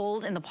get to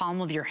hold in the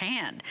palm of your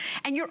hand.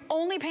 And you're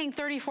only paying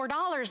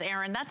 $34,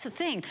 Aaron. That's the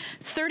thing.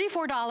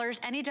 $34,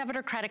 any debit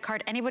or credit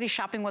card, anybody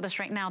shopping with us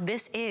right now,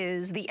 this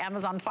is the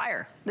Amazon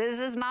Fire. This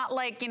is not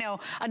like,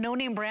 a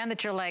no-name brand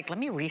that you're like, let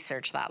me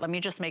research that. Let me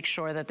just make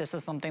sure that this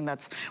is something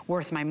that's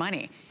worth my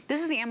money.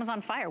 This is the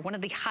Amazon Fire, one of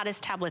the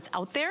hottest tablets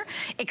out there.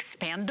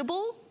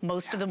 Expandable,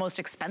 most of the most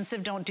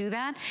expensive don't do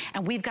that.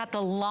 And we've got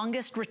the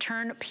longest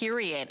return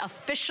period.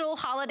 Official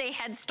holiday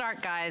head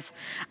start, guys.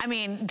 I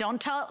mean, don't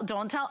tell,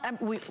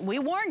 we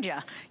warned you.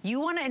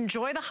 You wanna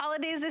enjoy the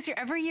holidays this year.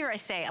 Every year I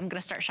say, I'm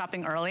gonna start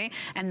shopping early,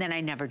 and then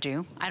I never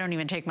do. I don't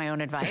even take my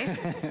own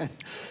advice.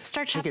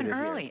 Start shopping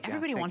early.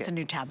 Everybody wants a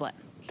new tablet.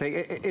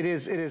 It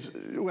is,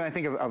 when I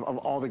think of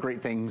all the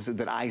great things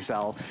that I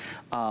sell,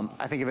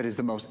 I think of it as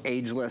the most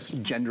ageless,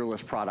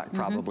 genderless product,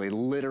 probably.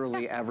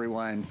 Literally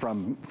everyone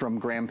from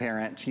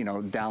grandparents,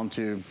 down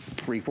to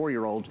 3,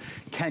 4-year-olds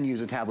can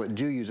use a tablet,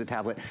 do use a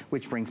tablet,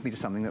 which brings me to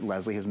something that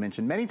Leslie has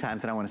mentioned many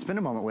times that I want to spend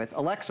a moment with.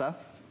 Alexa,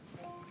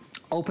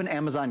 open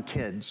Amazon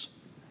Kids.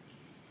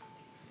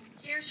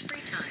 Here's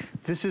free time.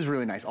 This is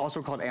really nice,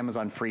 also called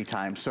Amazon Free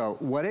Time. So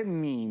what it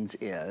means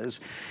is,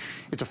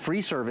 it's a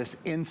free service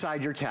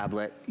inside your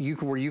tablet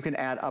where you can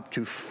add up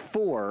to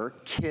 4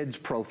 kids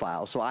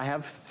profiles. So I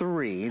have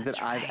 3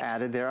 that I've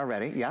added there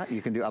already. Yeah,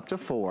 you can do up to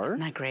 4. Isn't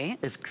that great?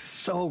 It's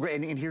so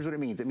great, and here's what it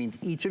means. It means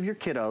each of your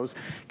kiddos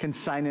can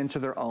sign into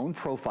their own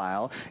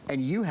profile,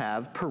 and you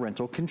have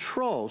parental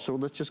control. So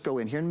let's just go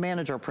in here and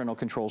manage our parental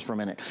controls for a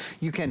minute.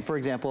 You can, for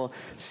example,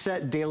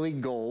 set daily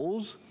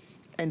goals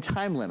and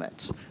time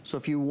limits. So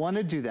if you want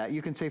to do that,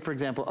 you can say, for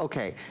example,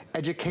 okay,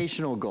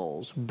 educational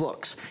goals,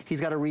 books.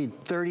 He's got to read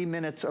 30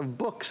 minutes of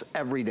books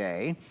every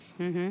day,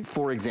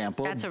 for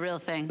example. That's a real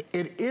thing.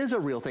 It is a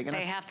real thing. And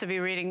they have to be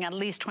reading at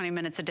least 20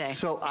 minutes a day.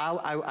 So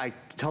I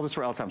tell this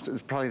for all the time.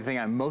 It's probably the thing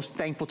I'm most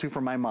thankful to for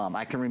my mom.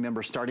 I can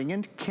remember starting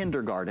in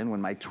kindergarten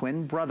when my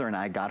twin brother and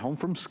I got home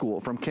from school,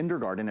 from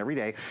kindergarten every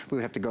day, we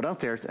would have to go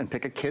downstairs and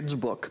pick a kid's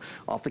book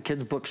off the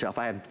kid's bookshelf.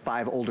 I had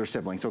 5 older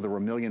siblings, so there were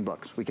a million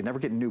books. We could never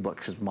get new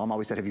books because Mom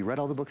always said, have you read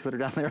all the books that are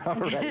down there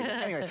already?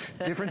 Anyway,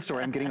 different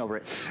story. I'm getting over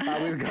it.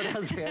 We would go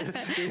downstairs.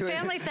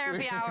 Family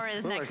therapy hour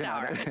is next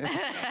hour.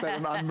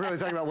 But I'm really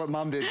talking about what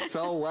Mom did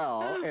so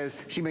well is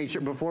she made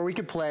sure before we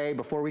could play,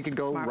 before we could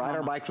go ride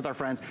our bikes with our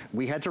friends,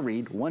 we had to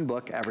read 1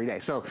 book every day.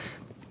 So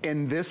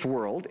in this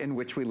world in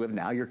which we live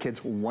now, your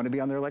kids want to be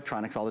on their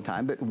electronics all the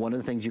time, but one of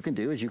the things you can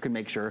do is you can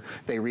make sure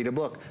they read a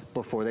book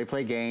before they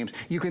play games.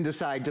 You can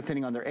decide,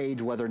 depending on their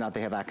age, whether or not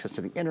they have access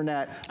to the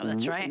internet. Oh,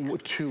 that's right.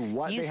 To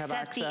what you they have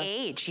access. You set the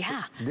age,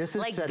 yeah. This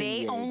is like setting they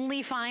the age.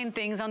 only find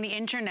things on the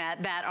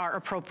internet that are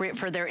appropriate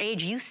for their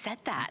age. You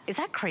set that. Is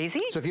that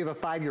crazy? So if you have a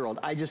 5-year-old,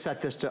 I just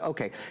set this to,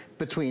 okay,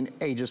 between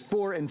ages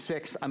 4 and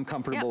 6, I'm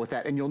comfortable with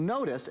that. And you'll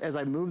notice as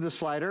I move the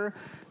slider,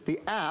 the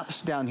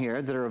apps down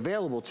here that are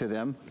available to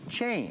them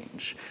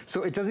change.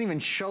 So it doesn't even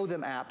show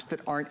them apps that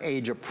aren't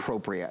age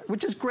appropriate,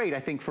 which is great, I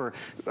think, for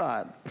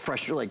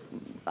fresh, like,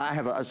 I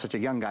have such a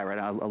young guy right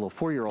now, a little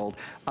 4-year-old.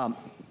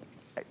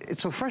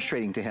 It's so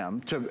frustrating to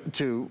him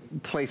to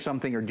play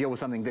something or deal with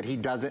something that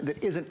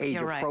that isn't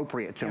age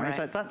appropriate to him. Right.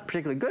 So it's not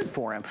particularly good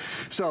for him.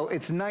 So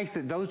it's nice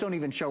that those don't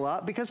even show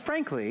up because,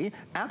 frankly,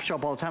 apps show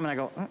up all the time and I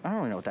go, I don't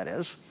really know what that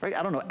is, right?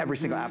 I don't know every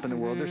single app in the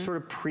world. They're sort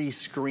of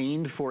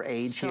pre-screened for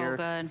age here. So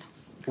good.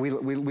 We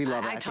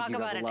love it. I talk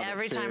about it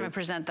every time I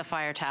present the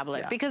Fire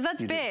tablet because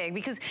that's big.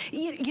 Because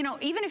you know,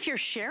 even if you're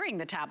sharing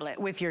the tablet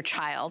with your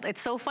child,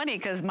 it's so funny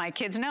because my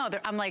kids know.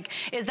 I'm like,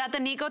 is that the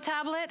Nico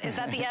tablet? Is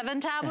that the Evan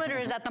tablet? Or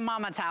is that the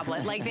Mama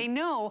tablet? Like they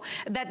know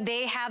that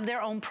they have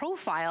their own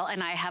profile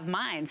and I have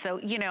mine. So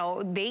you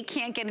know, they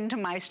can't get into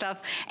my stuff,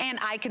 and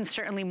I can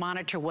certainly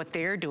monitor what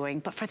they're doing.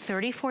 But for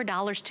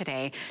 $34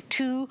 today,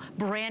 2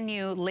 brand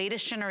new,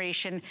 latest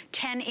generation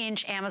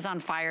 10-inch Amazon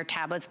Fire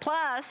tablets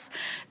plus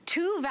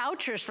 2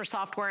 vouchers for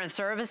software and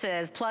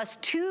services, plus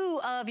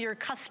 2 of your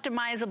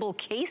customizable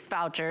case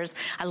vouchers.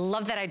 I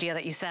love that idea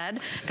that you said,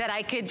 that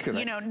I could,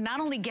 you know,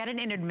 not only get it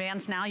in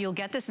advance now, you'll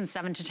get this in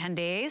 7 to 10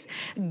 days,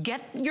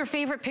 get your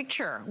favorite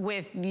picture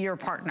with your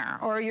partner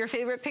or your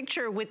favorite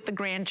picture with the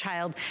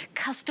grandchild,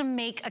 custom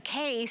make a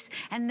case,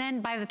 and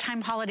then by the time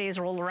holidays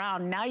roll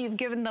around, now you've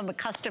given them a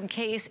custom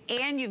case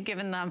and you've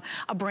given them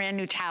a brand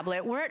new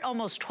tablet. We're at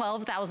almost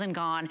 12,000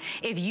 gone.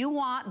 If you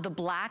want the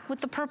black with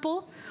the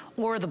purple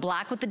or the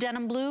black with the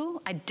denim blue,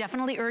 I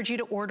definitely urge you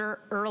to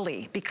order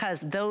early because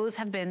those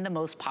have been the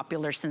most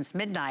popular since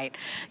midnight.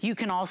 You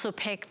can also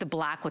pick the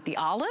black with the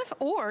olive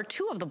or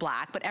 2 of the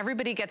black, but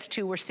everybody gets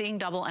 2. We're seeing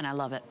double and I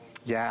love it.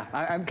 Yeah,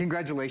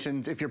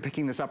 congratulations if you're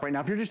picking this up right now.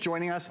 If you're just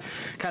joining us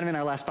kind of in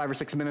our last 5 or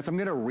 6 minutes, I'm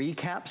gonna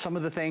recap some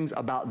of the things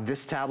about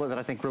this tablet that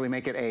I think really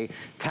make it a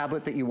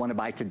tablet that you wanna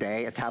buy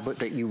today, a tablet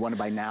that you wanna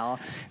buy now.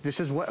 This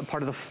is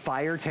part of the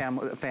Fire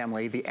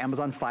family, the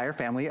Amazon Fire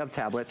family of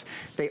tablets.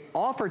 They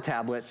offer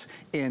tablets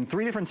in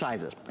 3 different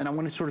sizes. And I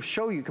wanna sort of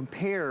show you,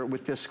 compare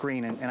with this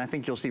screen, and I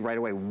think you'll see right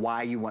away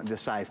why you want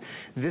this size.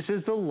 This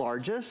is the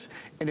largest,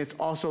 and it's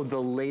also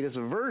the latest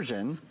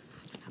version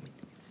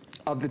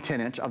of the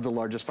 10-inch of the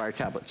largest Fire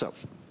tablet. So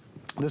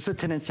this is a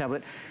 10-inch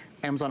tablet.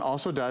 Amazon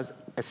also does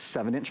a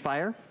 7-inch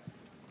Fire.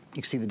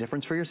 You can see the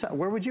difference for yourself.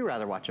 Where would you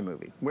rather watch a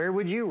movie? Where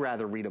would you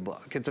rather read a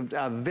book? It's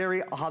a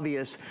very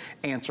obvious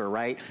answer,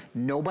 right?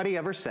 Nobody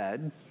ever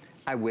said,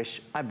 I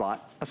wish I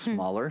bought a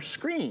smaller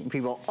screen.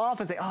 People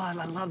often say, oh,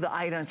 I love the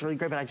item, it's really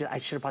great, but I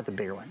should have bought the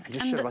bigger one. I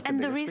just should have bought the bigger screen.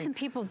 And the reason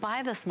people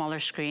buy the smaller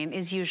screen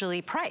is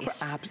usually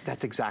price.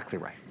 That's exactly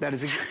right. That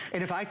is,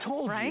 and if I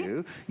told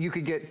you, you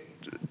could get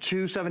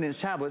 2 7-inch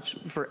tablets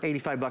for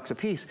 85 bucks a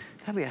piece,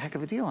 that'd be a heck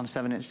of a deal on a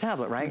 7-inch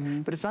tablet,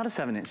 right? But it's not a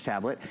 7-inch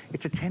tablet,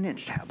 it's a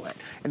 10-inch tablet.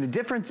 And the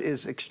difference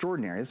is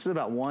extraordinary. This is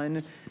about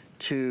 1,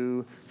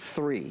 2,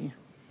 3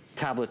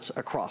 tablets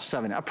across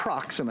 7,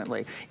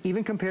 approximately.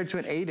 Even compared to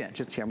an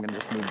 8-inch, it's here, I'm gonna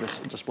just move this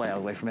display out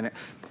of the way for a minute.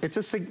 It's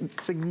a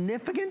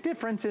significant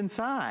difference in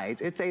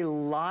size. It's a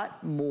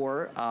lot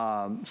more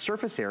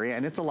surface area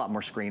and it's a lot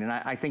more screen, and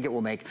I think it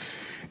will make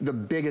the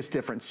biggest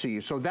difference to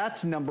you. So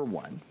that's number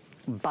 1.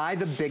 Buy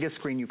the biggest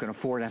screen you can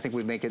afford, and I think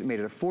we've made it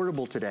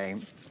affordable today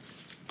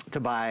to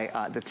buy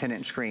the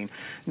 10-inch screen.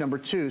 Number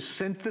 2,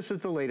 since this is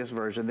the latest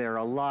version, there are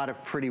a lot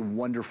of pretty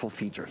wonderful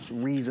features,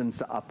 reasons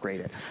to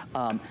upgrade it.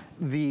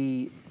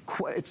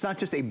 It's not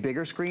just a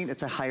bigger screen,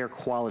 it's a higher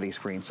quality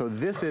screen. So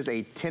this is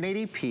a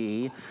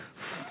 1080p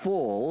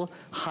full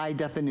high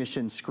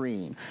definition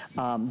screen.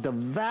 The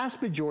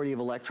vast majority of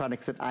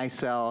electronics that I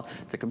sell,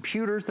 the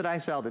computers that I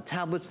sell, the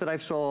tablets that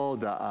I've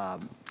sold, the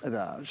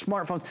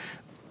smartphones,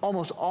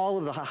 almost all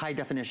of the high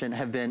definition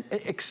have been,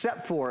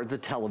 except for the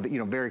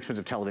very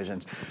expensive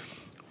televisions,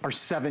 are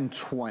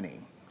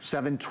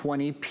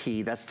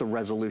 720p, that's the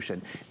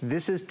resolution.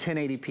 This is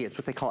 1080p, it's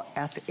what they call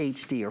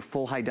FHD, or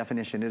full high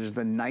definition. It is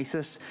the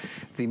nicest,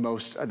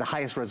 the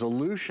highest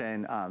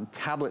resolution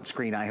tablet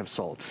screen I have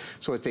sold.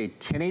 So it's a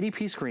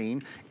 1080p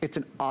screen, it's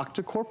an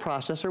octa-core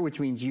processor, which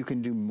means you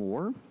can do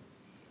more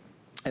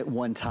at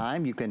one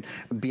time. You can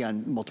be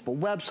on multiple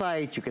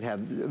websites, you could have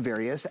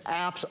various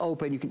apps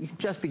open, you can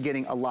just be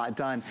getting a lot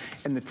done,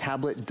 and the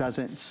tablet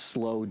doesn't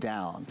slow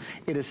down.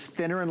 It is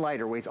thinner and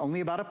lighter, weighs only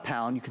about a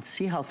pound. You can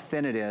see how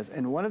thin it is,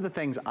 and one of the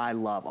things I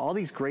love, all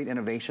these great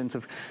innovations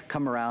have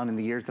come around in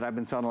the years that I've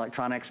been selling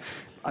electronics.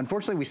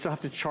 Unfortunately, we still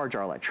have to charge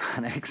our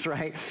electronics,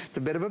 right? It's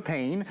a bit of a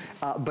pain,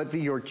 but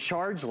your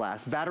charge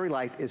lasts, battery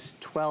life is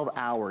 12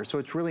 hours, so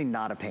it's really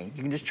not a pain.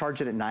 You can just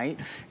charge it at night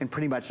and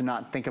pretty much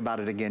not think about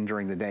it again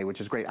during the day,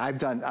 which is great.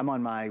 I'm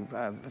on my,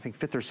 I think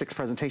 5th or 6th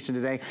presentation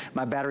today.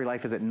 My battery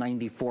life is at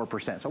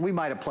 94%, so we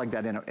might have plugged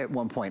that in at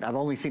one point. I've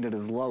only seen it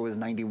as low as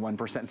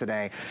 91%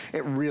 today.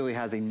 It really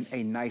has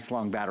a nice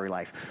long battery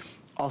life.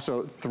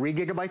 Also, 3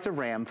 gigabytes of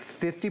RAM,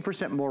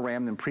 50% more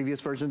RAM than previous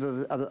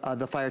versions of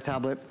the Fire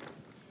tablet,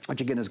 which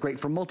again is great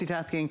for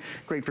multitasking,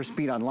 great for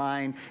speed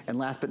online, and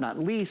last but not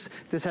least,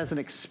 this has an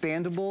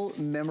expandable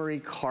memory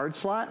card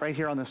slot right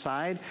here on the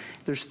side.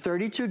 There's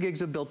 32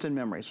 gigs of built-in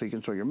memory, so you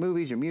can store your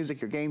movies, your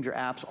music, your games, your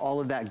apps, all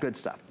of that good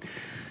stuff.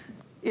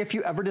 If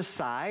you ever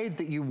decide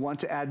that you want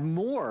to add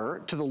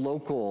more to the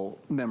local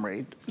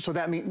memory, so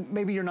that means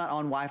maybe you're not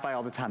on Wi-Fi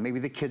all the time, maybe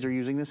the kids are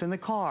using this in the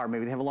car,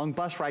 maybe they have a long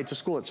bus ride to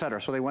school, et cetera,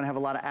 so they want to have a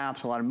lot of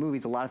apps, a lot of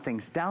movies, a lot of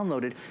things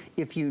downloaded.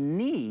 If you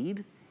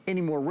need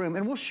any more room,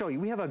 and we'll show you,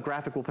 we have a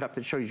graphic we'll put up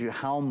that shows you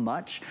how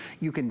much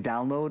you can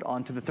download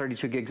onto the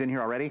 32 gigs in here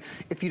already.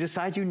 If you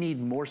decide you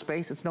need more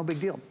space, it's no big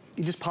deal.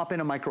 You just pop in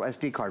a micro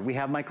SD card. We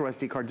have micro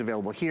SD cards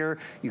available here.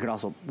 You can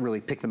also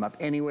really pick them up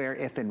anywhere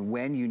if and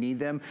when you need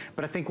them.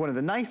 But I think one of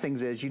the nice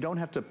things is you don't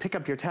have to pick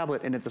up your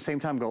tablet and at the same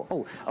time go,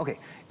 oh, okay,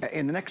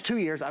 in the next 2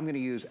 years, I'm gonna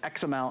use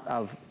X amount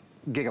of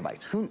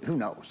gigabytes. Who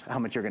knows how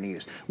much you're gonna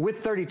use. With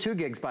 32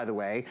 gigs, by the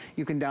way,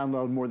 you can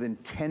download more than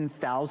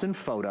 10,000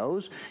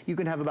 photos. You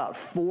can have about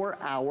 4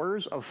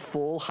 hours of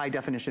full high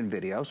definition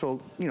video, so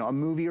you know, a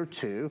movie or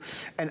two,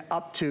 and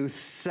up to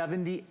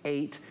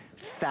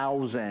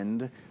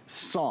 78,000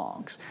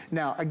 songs.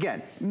 Now,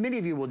 again, many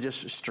of you will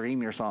just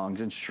stream your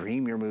songs and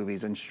stream your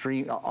movies and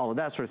stream all of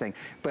that sort of thing.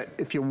 But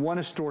if you want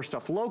to store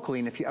stuff locally,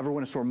 and if you ever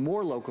want to store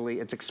more locally,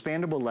 it's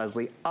expandable,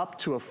 Leslie, up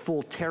to a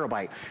full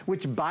terabyte,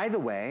 which, by the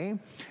way,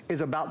 is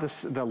about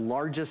the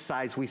largest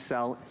size we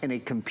sell in a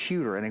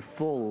computer, in a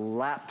full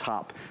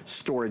laptop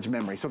storage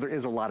memory. So there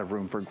is a lot of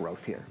room for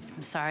growth here.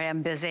 I'm sorry,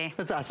 I'm busy.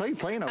 I saw you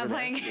playing over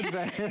there. What'd you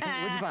find?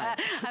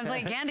 I'm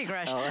playing Candy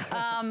Crush.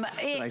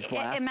 Nice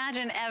blast.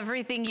 Imagine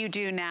everything you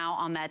do now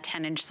on that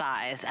 10-inch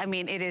size. I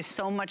mean, it is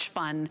so much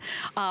fun,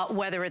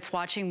 whether it's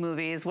watching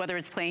movies, whether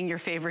it's playing your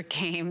favorite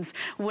games,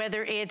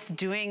 whether it's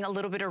doing a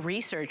little bit of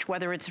research,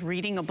 whether it's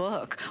reading a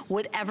book,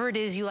 whatever it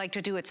is you like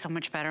to do, it's so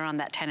much better on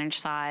that 10-inch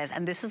size.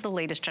 And this is the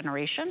latest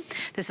generation.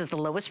 This is the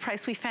lowest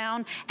price we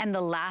found, and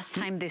the last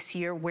time this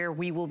year where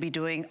we will be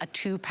doing a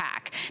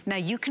 2-pack. Now,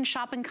 you can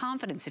shop in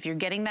confidence. If you're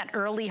getting that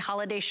early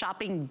holiday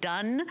shopping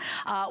done,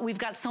 we've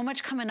got so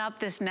much coming up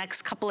this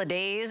next couple of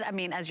days. I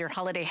mean, as your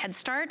holiday head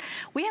start,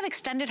 we have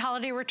extended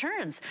holiday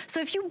returns.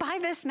 So if you buy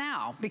this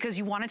now because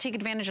you want to take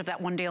advantage of that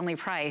one-day only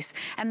price,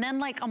 and then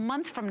like a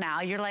month from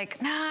now, you're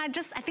like, nah,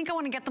 I think I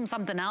want to get them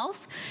something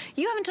else,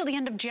 you have until the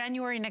end of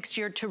January next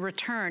year to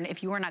return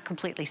if you are not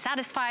completely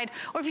satisfied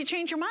or if you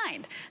change your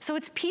mind. So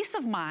it's peace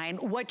of mind.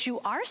 What you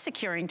are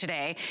securing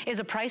today is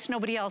a price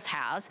nobody else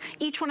has.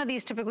 Each one of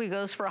these typically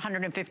goes for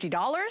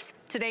 $150.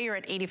 Today you're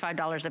at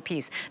 $85 a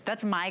piece.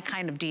 That's my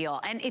kind of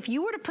deal. And if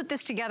you were to put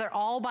this together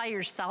all by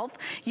yourself,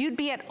 you'd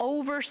be at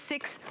over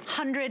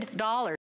 $600.